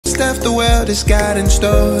stuff the world has got in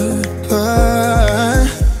store.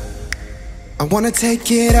 I wanna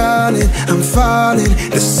take it all in, I'm falling.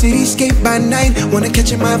 The cityscape by night, wanna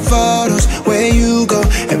catch in my photos. Where you go,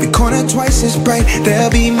 every corner twice as bright.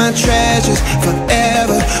 They'll be my treasures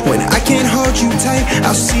forever. When I can't hold you tight,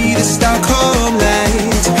 I'll see the Stockholm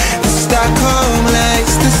lights. The Stockholm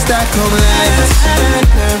lights, the Stockholm lights.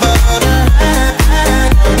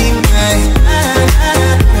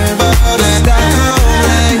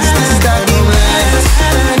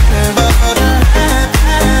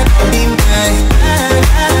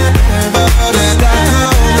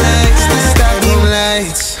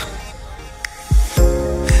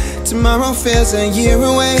 Tomorrow feels a year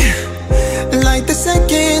away, like the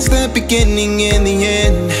seconds, the beginning and the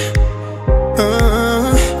end.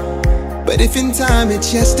 But if in time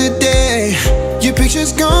it's yesterday, your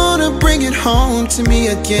picture's gonna bring it home to me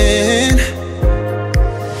again.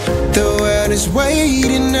 The world is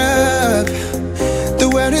waiting up, the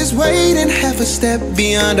world is waiting half a step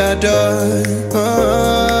beyond our door.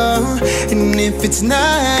 And if it's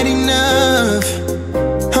not enough,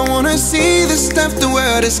 I wanna see the stuff the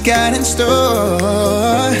world has got in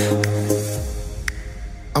store.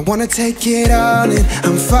 I wanna take it all in,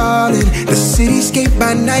 I'm falling. The cityscape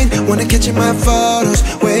by night, wanna catch in my photos.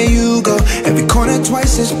 Where you go, every corner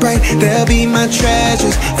twice as bright. They'll be my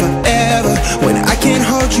treasures forever. When I can't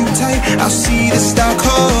hold you tight, I'll see the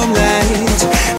Stockholm lights.